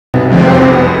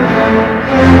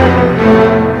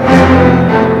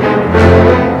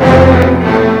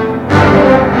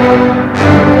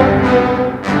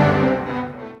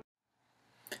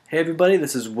Hey everybody,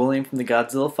 this is William from the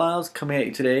Godzilla Files coming at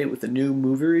you today with a new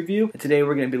movie review. And today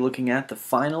we're going to be looking at the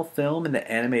final film in the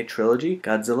anime trilogy,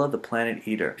 Godzilla The Planet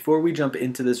Eater. Before we jump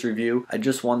into this review, I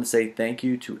just want to say thank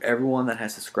you to everyone that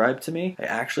has subscribed to me. I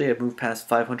actually have moved past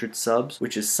 500 subs,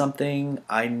 which is something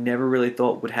I never really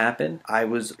thought would happen. I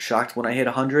was shocked when I hit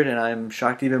 100, and I'm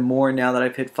shocked even more now that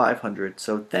I've hit 500.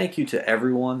 So thank you to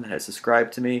everyone that has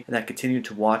subscribed to me and that continue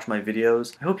to watch my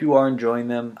videos. I hope you are enjoying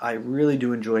them. I really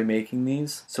do enjoy making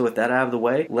these. So with that out of the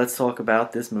way, let's talk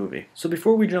about this movie. So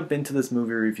before we jump into this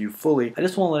movie review fully, I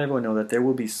just want to let everyone know that there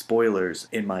will be spoilers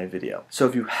in my video. So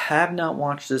if you have not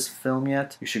watched this film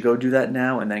yet, you should go do that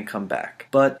now and then come back.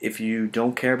 But if you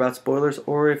don't care about spoilers,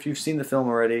 or if you've seen the film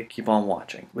already, keep on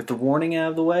watching. With the warning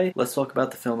out of the way, let's talk about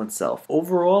the film itself.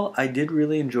 Overall, I did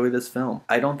really enjoy this film.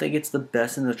 I don't think it's the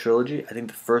best in the trilogy. I think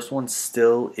the first one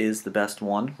still is the best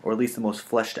one, or at least the most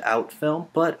fleshed out film,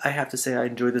 but I have to say I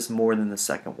enjoyed this more than the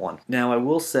second one. Now I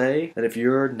will say that if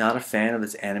you're not a fan of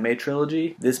this anime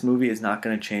trilogy, this movie is not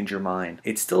going to change your mind.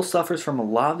 It still suffers from a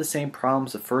lot of the same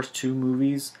problems the first two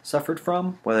movies suffered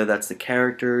from, whether that's the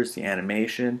characters, the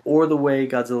animation, or the way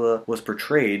Godzilla was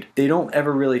portrayed. They don't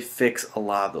ever really fix a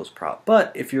lot of those problems.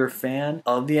 But if you're a fan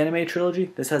of the anime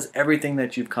trilogy, this has everything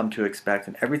that you've come to expect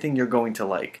and everything you're going to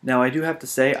like. Now I do have to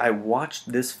say I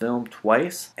watched this film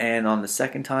twice, and on the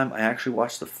second time I actually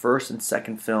watched the first and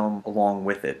second film along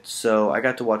with it. So I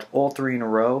got to watch all three in a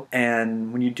row,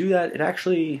 and when you do that, it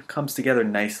actually comes together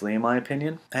nicely in my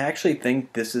opinion. I actually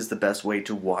think this is the best way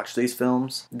to watch these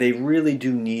films. They really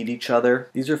do need each other.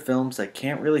 These are films that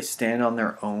can't really stand on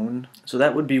their own, so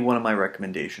that would be one of my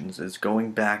recommendations, is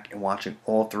going back and watching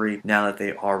all three now that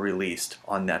they are released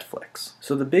on Netflix.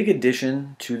 So the big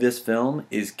addition to this film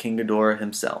is King Ghidorah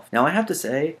himself. Now I have to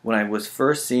say, when I was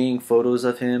first seeing photos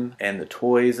of him and the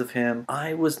toys of him,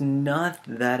 I was not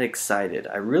that excited.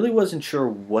 I really wasn't sure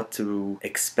what to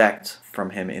expect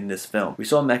from him in this film. We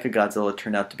saw Mechagodzilla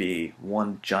turn out to be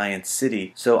one giant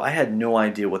city, so I had no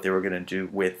idea what they were going to do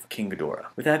with King Ghidorah.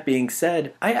 With that being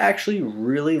said, I actually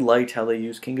really liked how they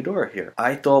used King Ghidorah here.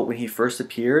 I thought when he first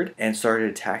appeared and started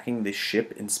attacking the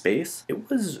ship in space, it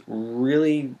was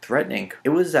really threatening. It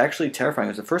was actually terrifying.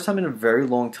 It was the first time in a very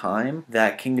long time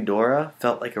that King Ghidorah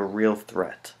felt like a real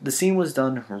threat. The scene was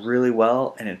done really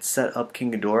well, and it set up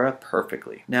King Ghidorah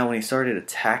perfectly. Now when he started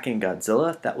attacking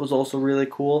Godzilla, that was also really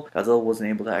cool. Godzilla wasn't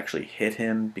able to actually hit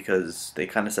him because they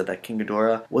kind of said that King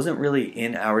Ghidorah wasn't really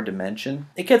in our dimension.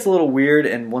 It gets a little weird,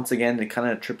 and once again it kind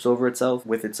of trips over itself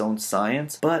with its own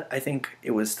science, but I think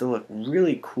it was still a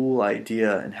really cool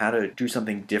idea and how to do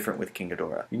something different with King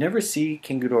Ghidorah. You never see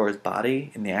King Ghidorah's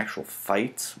body in the actual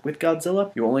fights with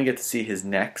Godzilla. You only get to see his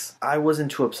necks. I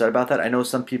wasn't too upset about that. I know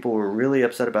some people were really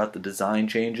upset about the design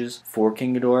changes for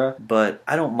King Ghidorah, but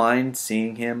I don't mind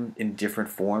seeing him in different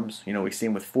forms. You know, we see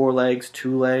him with 4 legs,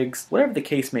 2 legs, whatever the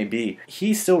case may be.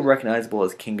 He's still recognizable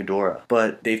as King Ghidorah,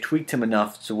 but they've tweaked him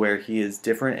enough to where he is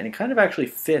different, and it kind of actually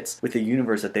fits with the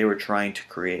universe that they were trying to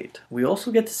create. We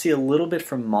also get to see a little bit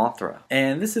from Mothra,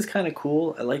 and this is kind of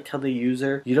cool. I liked how they use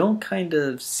her. You don't kind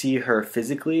of see her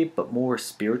physically, but more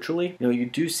spiritually. You know, you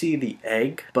do see the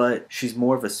egg, but she's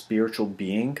more of a spiritual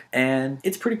being, and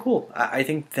it's pretty cool. I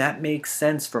think that makes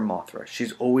sense for Mothra.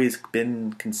 She's always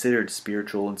been considered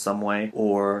spiritual in some way,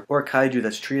 or a kaiju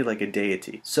that's treated like a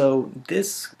deity. So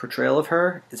this portrayal of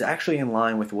her is actually in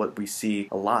line with what we see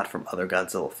a lot from other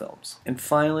Godzilla films. And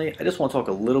finally, I just want to talk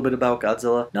a little bit about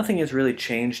Godzilla. Nothing has really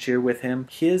changed here with him.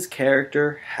 His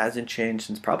character hasn't changed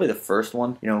since probably the first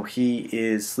one. You know, he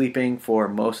is sleeping for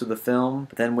most of the film,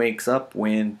 but then wakes up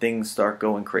when things start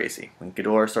going crazy. When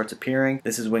Ghidorah starts appearing,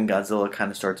 this is when Godzilla kind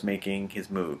of starts making his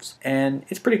moves. And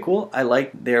it's pretty cool. I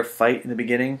like their fight in the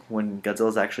beginning when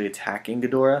Godzilla's actually attacking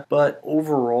Ghidorah, but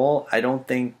overall, I don't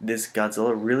think this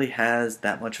Godzilla really has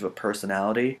that much of a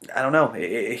personality. I don't know,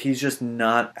 he's just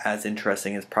not as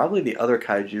interesting as probably the other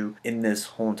kaiju in this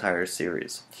whole entire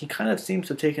series. He kind of seems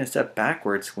to have taken a step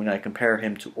backwards when I compare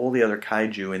him to all the other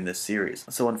kaiju in this series.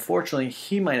 So unfortunately,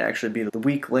 he might actually be the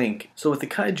weak link. So with the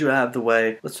kaiju out of the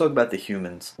way, let's talk about the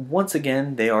humans. Once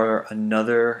again, they are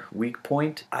another weak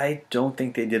point. I don't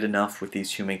think they did enough with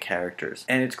these human characters.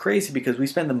 And it's crazy because we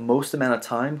spend the most amount of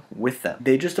time with them.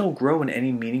 They just don't grow in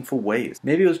any meaningful ways.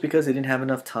 Maybe it was because they didn't have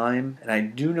enough time, and I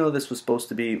do know this was supposed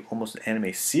to be almost an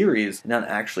anime series, not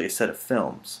actually a set of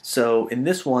films. So in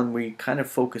this one, we kind of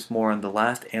focus more on the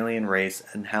last alien race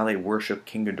and how they worship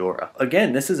King Ghidorah.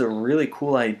 Again, this is a really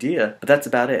cool idea, but that's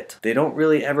about it. They don't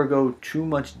really ever go too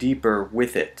much deeper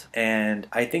with it, and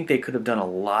I think they could have done a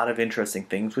lot of interesting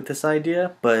things with this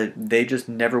idea, but they just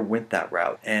never went that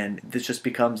route, and this just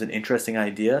becomes an interesting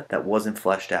idea that wasn't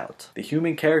fleshed out. The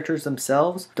human characters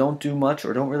themselves don't do much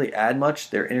or don't really add much.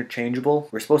 They're interchangeable.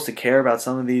 We're supposed supposed to care about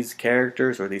some of these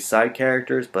characters or these side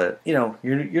characters, but you know,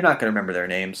 you're not going to remember their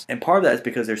names. And part of that is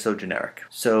because they're so generic.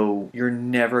 So you're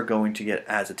never going to get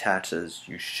as attached as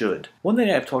you should. One thing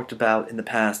I've talked about in the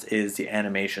past is the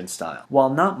animation style. While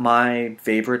not my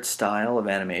favorite style of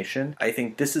animation, I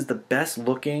think this is the best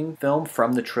looking film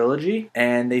from the trilogy,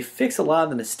 and they fix a lot of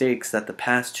the mistakes that the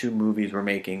past two movies were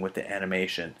making with the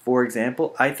animation. For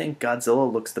example, I think Godzilla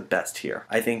looks the best here.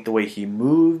 I think the way he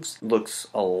moves looks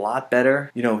a lot better.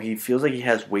 You know, he feels like he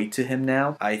has weight to him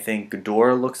now. I think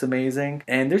Ghidorah looks amazing,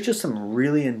 and there's just some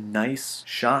really nice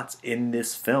shots in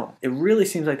this film. It really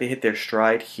seems like they hit their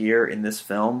stride here in this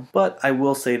film, but I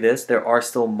will say this, there are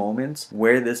still moments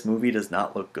where this movie does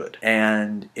not look good.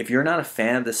 And if you're not a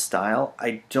fan of this style,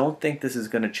 I don't think this is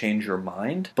going to change your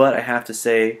mind, but I have to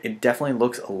say it definitely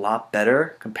looks a lot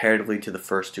better comparatively to the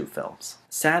first two films.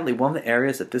 Sadly, one of the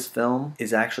areas that this film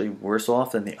is actually worse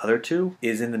off than the other two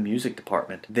is in the music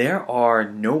department. There are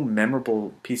no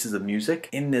memorable pieces of music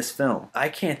in this film. I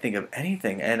can't think of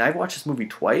anything, and I've watched this movie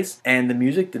twice, and the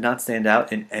music did not stand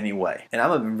out in any way. And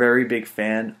I'm a very big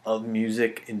fan of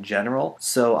music in general,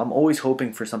 so I'm always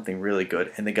hoping for something really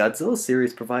good, and the Godzilla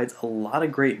series provides a lot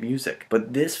of great music,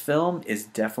 but this film is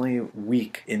definitely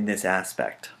weak in this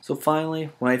aspect. So finally,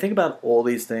 when I think about all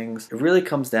these things, it really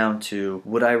comes down to,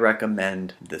 would I recommend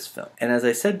this film? And as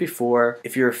I said before,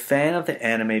 if you're a fan of the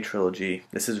anime trilogy,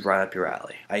 this is right up your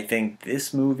alley. I think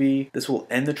this will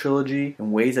end the trilogy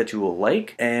in ways that you will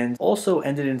like, and also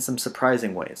end it in some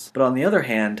surprising ways. But on the other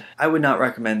hand, I would not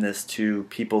recommend this to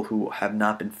people who have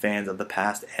not been fans of the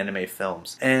past anime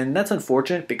films. And that's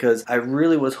unfortunate because I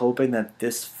really was hoping that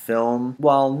this film,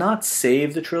 while not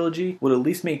save the trilogy, would at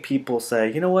least make people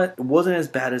say, you know what, it wasn't as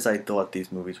bad as I thought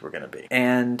these movies were going to be.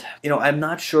 And, you know, I'm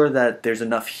not sure that there's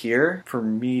enough here for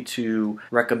me to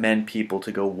recommend people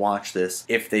to go watch this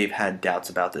if they've had doubts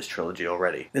about this trilogy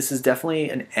already. This is definitely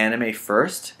an anime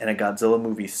first and a Godzilla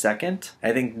movie second.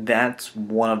 I think that's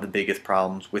one of the biggest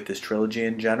problems with this trilogy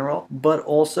in general. But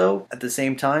also, at the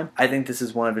same time, I think this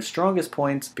is one of its strongest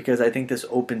points because I think this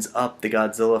opens up the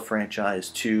Godzilla franchise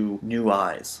to new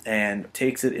eyes and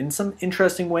takes it in some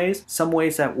interesting ways, some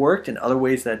ways that worked and other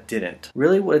ways that didn't.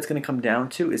 Really what it's going to come down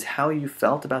to is how you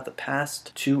felt about the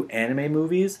past two anime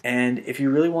movies and if you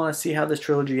really want to see how this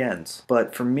trilogy ends.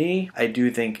 But for me, I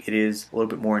do think it is a little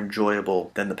bit more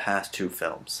enjoyable than the past two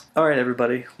films. Alright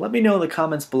everybody, let me know in the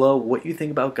comments below what you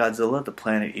think about Godzilla The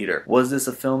Planet Eater. Was this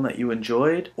a film that you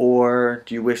enjoyed, or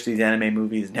do you wish these anime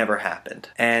movies never happened?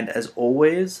 And as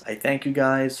always, I thank you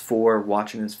guys for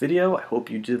watching this video. I hope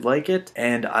you did like it,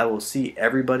 and I will see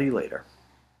everybody later.